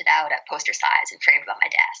that printed out at poster size and framed on my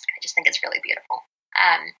desk. I just think it's really beautiful.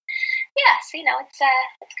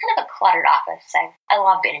 It's kind of a cluttered office. I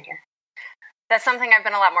love being in here. That's something I've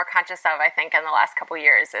been a lot more conscious of, I think, in the last couple of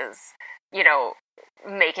years is,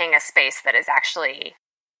 making a space that is actually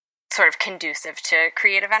sort of conducive to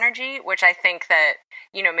creative energy, which I think that,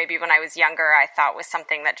 maybe when I was younger, I thought was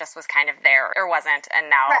something that just was kind of there or wasn't. And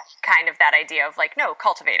now kind of that idea of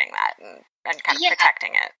cultivating that and kind of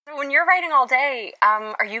protecting it. When you're writing all day,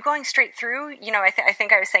 are you going straight through? I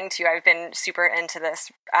think I was saying to you, I've been super into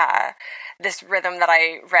this this rhythm that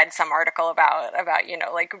I read some article about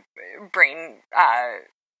brain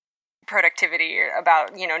productivity,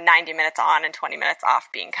 about 90 minutes on and 20 minutes off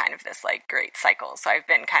being kind of this great cycle. So I've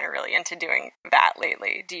been kind of really into doing that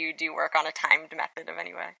lately. Do you work on a timed method of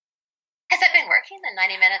any way? Has that been working, the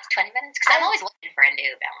 90 minutes, 20 minutes? Because I'm always looking for a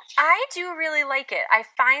new balance. I do really like it. I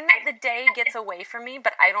find that the day gets away from me,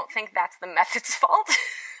 but I don't think that's the method's fault.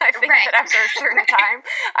 I think that after a certain time,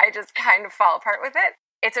 I just kind of fall apart with it.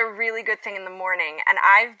 It's a really good thing in the morning. And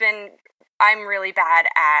I'm really bad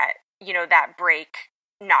at, that break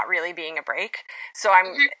not really being a break. So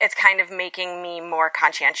it's kind of making me more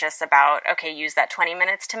conscientious about, okay, use that 20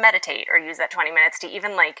 minutes to meditate, or use that 20 minutes to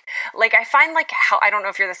even I find how, I don't know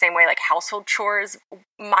if you're the same way, household chores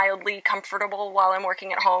mildly comfortable while I'm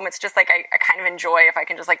working at home. It's just I kind of enjoy if I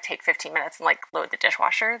can just take 15 minutes and load the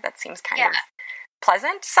dishwasher. That seems kind of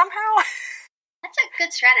pleasant somehow. That's a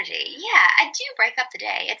good strategy. Yeah, I do break up the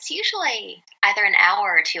day. It's usually either an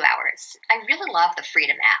hour or 2 hours. I really love the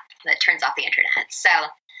Freedom app that turns off the internet. So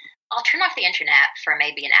I'll turn off the internet for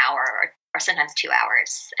maybe an hour or sometimes 2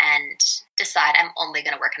 hours and decide I'm only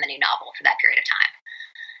going to work on the new novel for that period of time.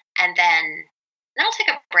 And then I'll take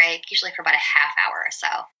a break, usually for about a half hour or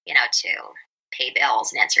so, to pay bills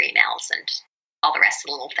and answer emails and all the rest of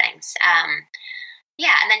the little things.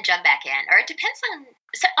 And then jump back in. Or it depends on,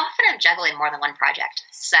 so often I'm juggling more than one project.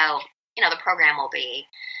 So, the program will be,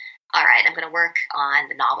 all right, I'm going to work on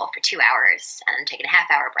the novel for 2 hours, and I'm taking a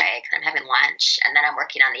half-hour break, and I'm having lunch, and then I'm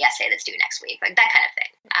working on the essay that's due next week, that kind of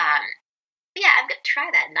thing. I'm going to try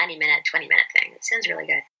that 90-minute, 20-minute thing. It sounds really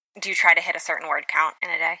good. Do you try to hit a certain word count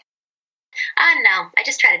in a day? No. I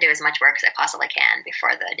just try to do as much work as I possibly can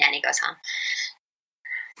before the nanny goes home.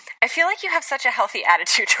 I feel like you have such a healthy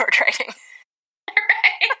attitude toward writing.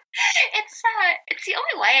 Right? It's the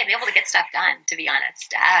only way I'm able to get stuff done, to be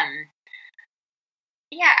honest. I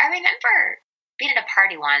remember being at a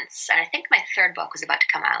party once, and I think my 3rd book was about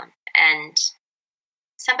to come out, and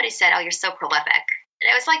somebody said, "Oh, you're so prolific." And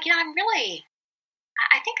it was I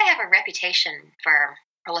think I have a reputation for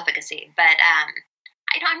prolificacy, but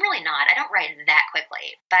I'm really not. I don't write that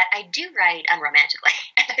quickly, but I do write unromantically,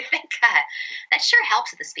 and I think that sure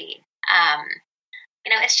helps with the speed.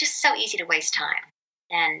 It's just so easy to waste time.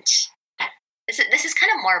 And this is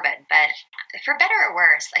kind of morbid, but for better or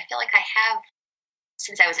worse, I feel like I have,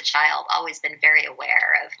 since I was a child, always been very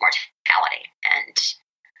aware of mortality and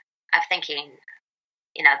of thinking,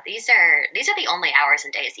 these are the only hours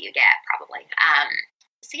and days that you get, probably. I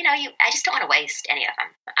just don't want to waste any of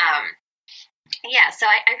them. So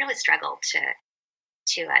I really struggle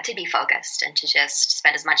to be focused and to just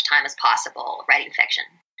spend as much time as possible writing fiction.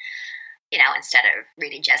 Instead of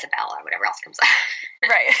reading Jezebel or whatever else comes up.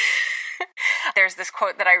 Right. There's this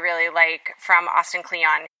quote that I really like from Austin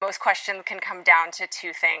Kleon. Most questions can come down to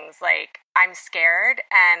two things, like, I'm scared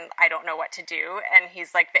and I don't know what to do. And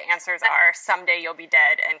he's like, the answers are, someday you'll be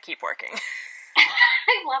dead and keep working.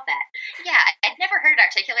 I love that. Yeah, I'd never heard it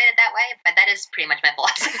articulated that way, but that is pretty much my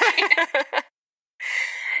philosophy.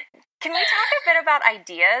 Can we talk a bit about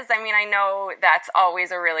ideas? I mean, I know that's always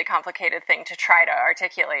a really complicated thing to try to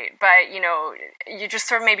articulate, but, you know, you just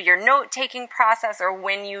sort of maybe your note-taking process, or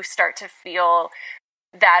when you start to feel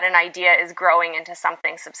that an idea is growing into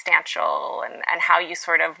something substantial, and how you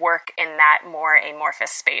sort of work in that more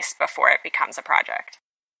amorphous space before it becomes a project.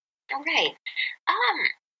 Right.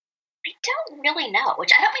 I don't really know,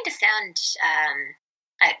 which I don't mean to sound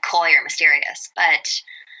coy or mysterious, but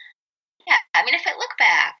yeah, I mean, if I look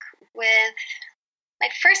back with my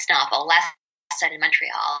first novel, Last Night in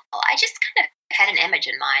Montreal, I just kind of had an image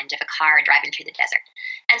in mind of a car driving through the desert.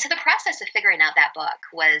 And so the process of figuring out that book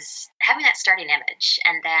was having that starting image,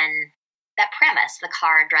 and then that premise, the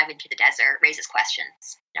car driving through the desert, raises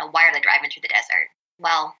questions. You know, why are they driving through the desert?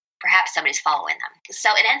 Well, perhaps somebody's following them.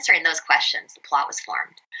 So in answering those questions, the plot was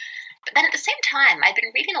formed. But then at the same time, I'd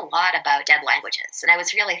been reading a lot about dead languages, and I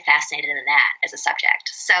was really fascinated in that as a subject.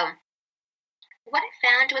 So what I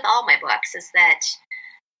found with all my books is that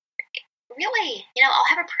really, you know, I'll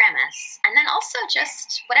have a premise, and then also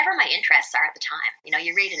just whatever my interests are at the time. You know,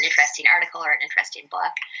 you read an interesting article or an interesting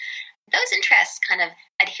book, those interests kind of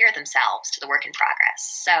adhere themselves to the work in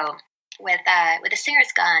progress. So with A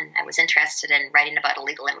Singer's Gun, I was interested in writing about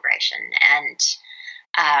illegal immigration, and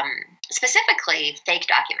specifically fake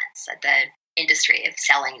documents, the industry of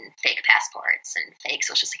selling fake passports and fake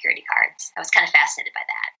Social Security cards. I was kind of fascinated by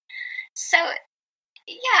that. So,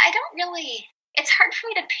 yeah, it's hard for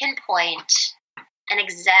me to pinpoint an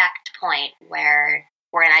exact point where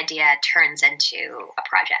an idea turns into a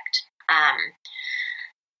project.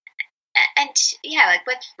 And yeah, like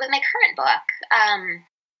with my current book,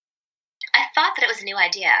 I thought that it was a new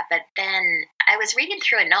idea, but then I was reading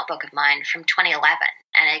through a notebook of mine from 2011,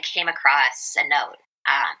 and I came across a note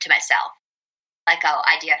to myself, like, oh,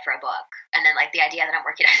 idea for a book, and then like the idea that I'm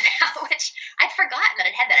working on now, which I'd forgotten that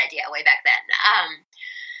I'd had that idea way back then.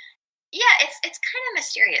 Yeah, it's kind of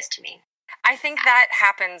mysterious to me. I think that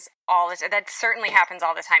happens that certainly happens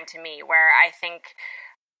all the time to me, where I think,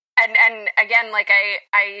 and again, like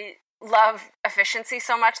I love efficiency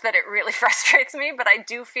so much that it really frustrates me, but I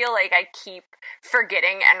do feel like I keep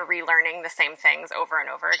forgetting and relearning the same things over and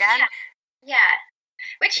over again. Yeah.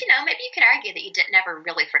 Which, you know, maybe you could argue that you never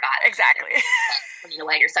really forgot. Exactly. You know,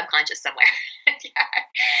 like your subconscious somewhere. Yeah.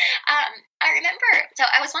 I remember, so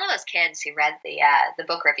I was one of those kids who read the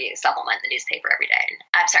book review supplement in the newspaper every day.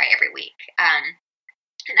 Every week.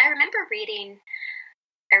 And I remember reading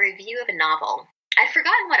a review of a novel. I'd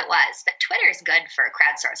forgotten what it was, but Twitter is good for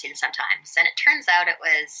crowdsourcing sometimes. And it turns out it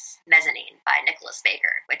was Mezzanine by Nicholas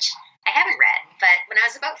Baker, which I haven't read. But when I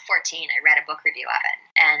was about 14, I read a book review of it.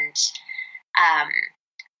 And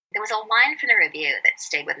there was a line from the review that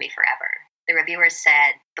stayed with me forever. The reviewer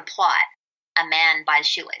said, the plot, a man buys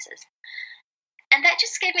shoelaces. And that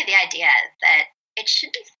just gave me the idea that it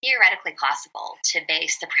should be theoretically possible to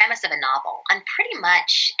base the premise of a novel on pretty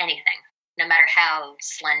much anything, no matter how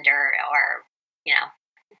slender or, you know,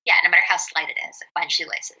 no matter how slight it is, like buying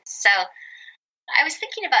shoelaces. So I was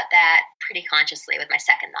thinking about that pretty consciously with my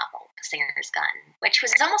second novel, A Singer's Gun, which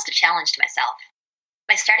was almost a challenge to myself.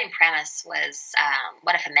 My starting premise was,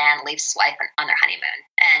 what if a man leaves his wife on their honeymoon?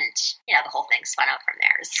 And, you know, the whole thing spun out from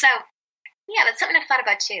there. So, yeah, that's something I've thought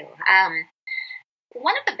about too.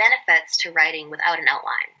 One of the benefits to writing without an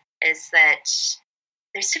outline is that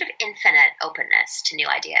there's sort of infinite openness to new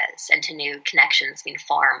ideas and to new connections being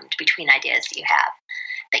formed between ideas that you have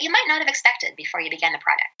that you might not have expected before you began the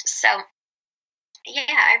project. So,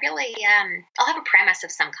 yeah, I really, I'll have a premise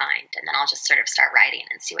of some kind, and then I'll just sort of start writing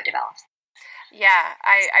and see what develops. Yeah,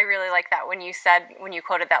 I really like that. When you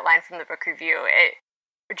quoted that line from the book review, it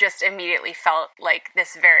just immediately felt like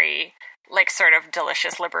this very, like, sort of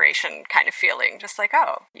delicious liberation kind of feeling. Just like,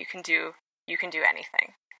 oh, you can do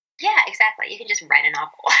anything. Yeah, exactly. You can just write a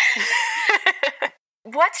novel.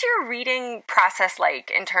 What's your reading process like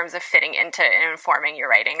in terms of fitting into and informing your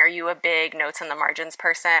writing? Are you a big notes in the margins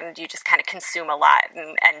person? Do you just kind of consume a lot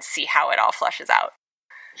and see how it all flushes out?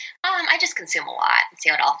 I just consume a lot and see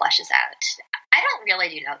how it all flushes out. I don't really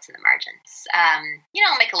do notes in the margins. You know,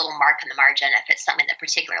 I'll make a little mark on the margin if it's something that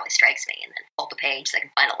particularly strikes me, and then fold the page so I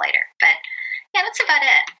can find it later. But yeah, that's about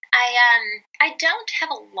it. I don't have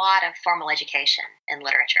a lot of formal education in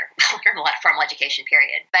literature. I don't have a lot of formal education,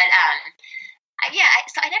 period. But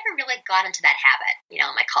so I never really got into that habit, you know,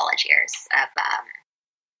 in my college years of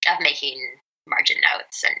making margin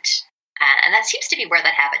notes and And that seems to be where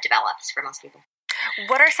that habit develops for most people.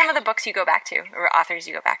 What are some of the books you go back to, or authors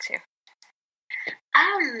you go back to?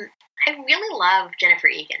 I really love Jennifer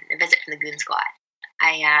Egan, A Visit from the Goon Squad.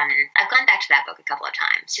 I've gone back to that book a couple of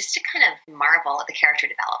times just to kind of marvel at the character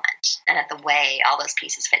development and at the way all those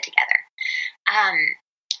pieces fit together.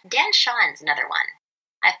 Dan Shawn's another one.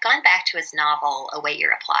 I've gone back to his novel, Await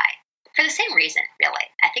Your Reply, for the same reason, really.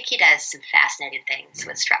 I think he does some fascinating things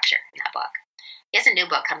with structure in that book. He has a new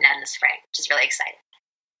book coming out in the spring, which is really exciting.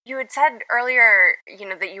 You had said earlier,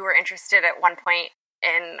 that you were interested at one point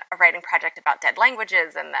in a writing project about dead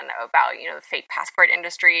languages, and then about, the fake passport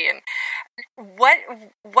industry. And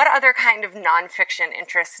what other kind of nonfiction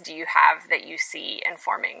interests do you have that you see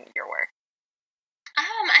informing your work?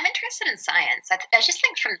 I'm interested in science. I just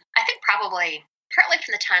think probably partly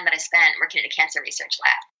from the time that I spent working at a cancer research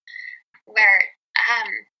lab, where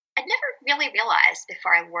I'd never really realized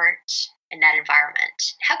before I worked in that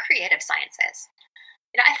environment how creative science is.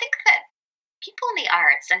 I think that people in the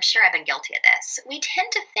arts, I'm sure I've been guilty of this, we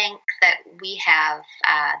tend to think that we have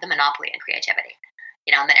the monopoly in creativity,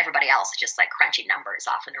 and that everybody else is just like crunching numbers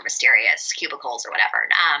off in their mysterious cubicles or whatever.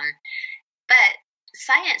 But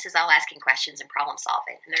science is all asking questions and problem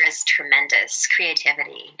solving, and there is tremendous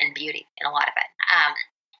creativity and beauty in a lot of it.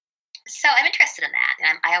 So I'm interested in that,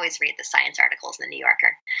 and I always read the science articles in the New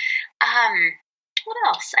Yorker. What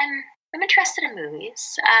else? I'm interested in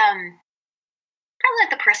movies. Probably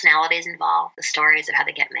like the personalities involved, the stories of how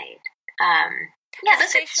they get made. Has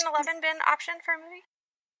Station 11 been optioned for a movie?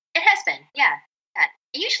 It has been, yeah.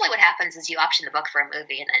 Usually what happens is you option the book for a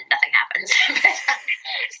movie and then nothing happens. But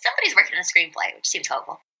somebody's working on a screenplay, which seems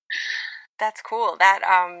hopeful. That's cool. That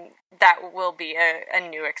will be a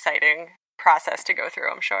new, exciting process to go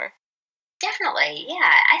through, I'm sure. Definitely,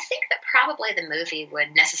 yeah. I think that probably the movie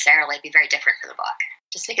would necessarily be very different from the book,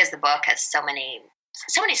 just because the book has so many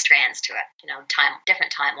strands to it,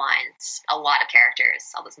 different timelines, a lot of characters,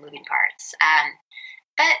 all those moving parts.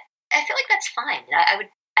 But I feel like that's fine.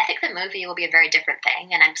 I think the movie will be a very different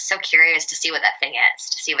thing, and I'm so curious to see what that thing is,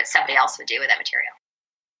 to see what somebody else would do with that material.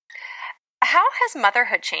 How has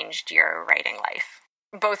motherhood changed your writing life,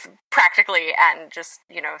 both practically and just,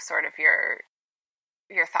 sort of your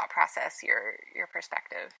thought process, your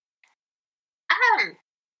perspective?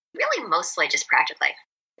 Really mostly just practically.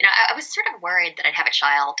 I was sort of worried that I'd have a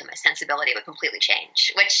child and my sensibility would completely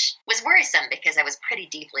change, which was worrisome because I was pretty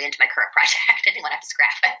deeply into my current project. I didn't want to have to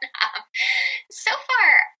scrap it. So far,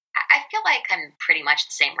 I feel like I'm pretty much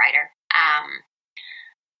the same writer.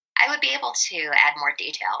 I would be able to add more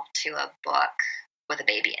detail to a book with a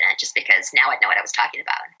baby in it, just because now I'd know what I was talking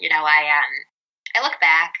about. I look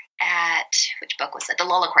back at, which book was it? The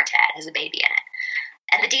Lola Quartet has a baby in it.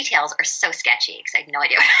 And the details are so sketchy because I have no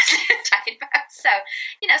idea what I was talking about. So,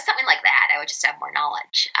 something like that, I would just have more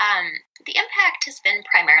knowledge. The impact has been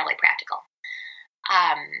primarily practical.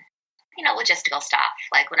 Logistical stuff.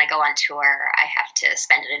 Like when I go on tour, I have to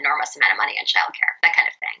spend an enormous amount of money on childcare, that kind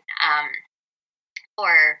of thing.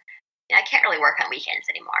 I can't really work on weekends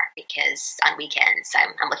anymore because on weekends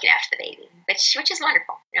I'm looking after the baby, which is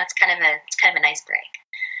wonderful. It's kind of a nice break.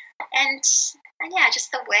 And yeah,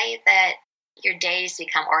 just the way that your days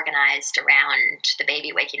become organized around the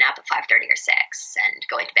baby waking up at 5:30 or 6 and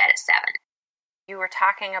going to bed at 7. You were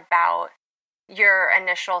talking about your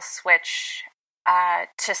initial switch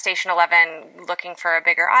to Station 11, looking for a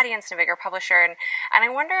bigger audience and a bigger publisher. And I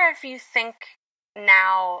wonder if you think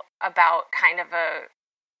now about kind of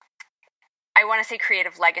I want to say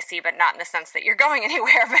creative legacy, but not in the sense that you're going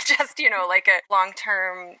anywhere, but just, like a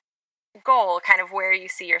long-term goal, kind of where you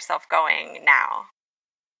see yourself going now.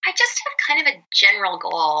 I just have kind of a general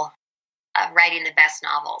goal of writing the best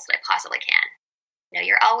novels that I possibly can.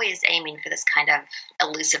 You're always aiming for this kind of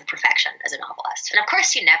elusive perfection as a novelist. And of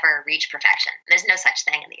course, you never reach perfection. There's no such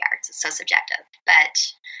thing in the arts. It's so subjective.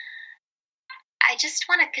 But I just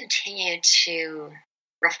want to continue to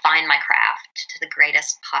refine my craft to the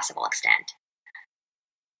greatest possible extent.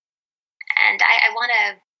 And I want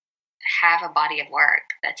to have a body of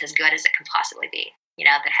work that's as good as it can possibly be.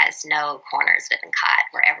 That has no corners that have been cut,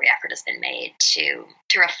 where every effort has been made to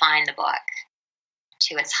refine the book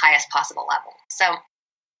to its highest possible level. So,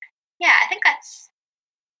 yeah, I think that's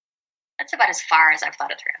about as far as I've thought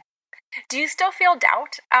it through. Do you still feel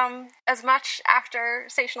doubt as much after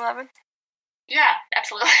Station 11? Yeah,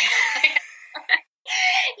 absolutely.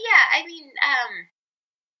 Yeah, I mean,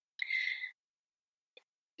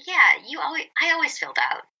 I always feel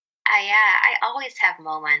doubt. I always have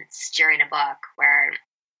moments during a book where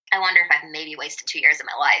I wonder if I've maybe wasted 2 years of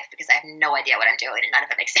my life because I have no idea what I'm doing and none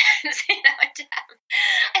of it makes sense.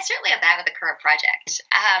 I certainly have that with the current project.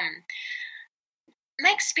 My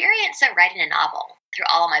experience of writing a novel through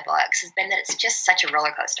all of my books has been that it's just such a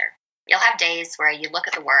roller coaster. You'll have days where you look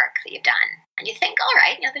at the work that you've done and you think, all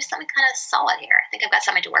right, there's something kind of solid here. I think I've got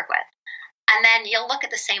something to work with. And then you'll look at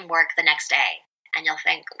the same work the next day and you'll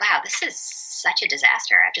think, wow, this is such a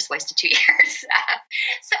disaster. I've just wasted 2 years.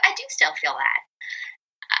 So I do still feel that.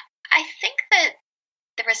 I think that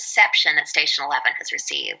the reception that Station 11 has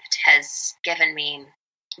received has given me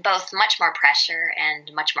both much more pressure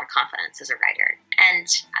and much more confidence as a writer. And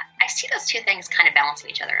I see those two things kind of balancing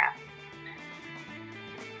each other out.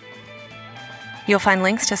 You'll find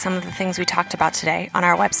links to some of the things we talked about today on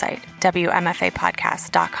our website,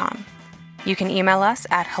 WMFApodcast.com. You can email us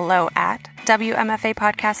at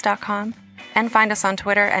hello@WMFApodcast.com and find us on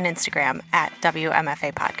Twitter and Instagram at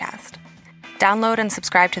WMFApodcast. Download and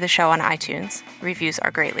subscribe to the show on iTunes. Reviews are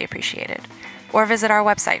greatly appreciated. Or visit our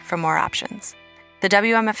website for more options. The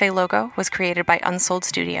WMFA logo was created by Unsold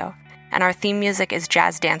Studio, and our theme music is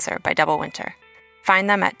Jazz Dancer by Double Winter. Find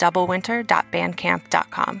them at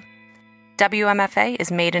doublewinter.bandcamp.com. WMFA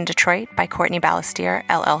is made in Detroit by Courtney Balestier,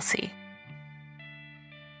 LLC.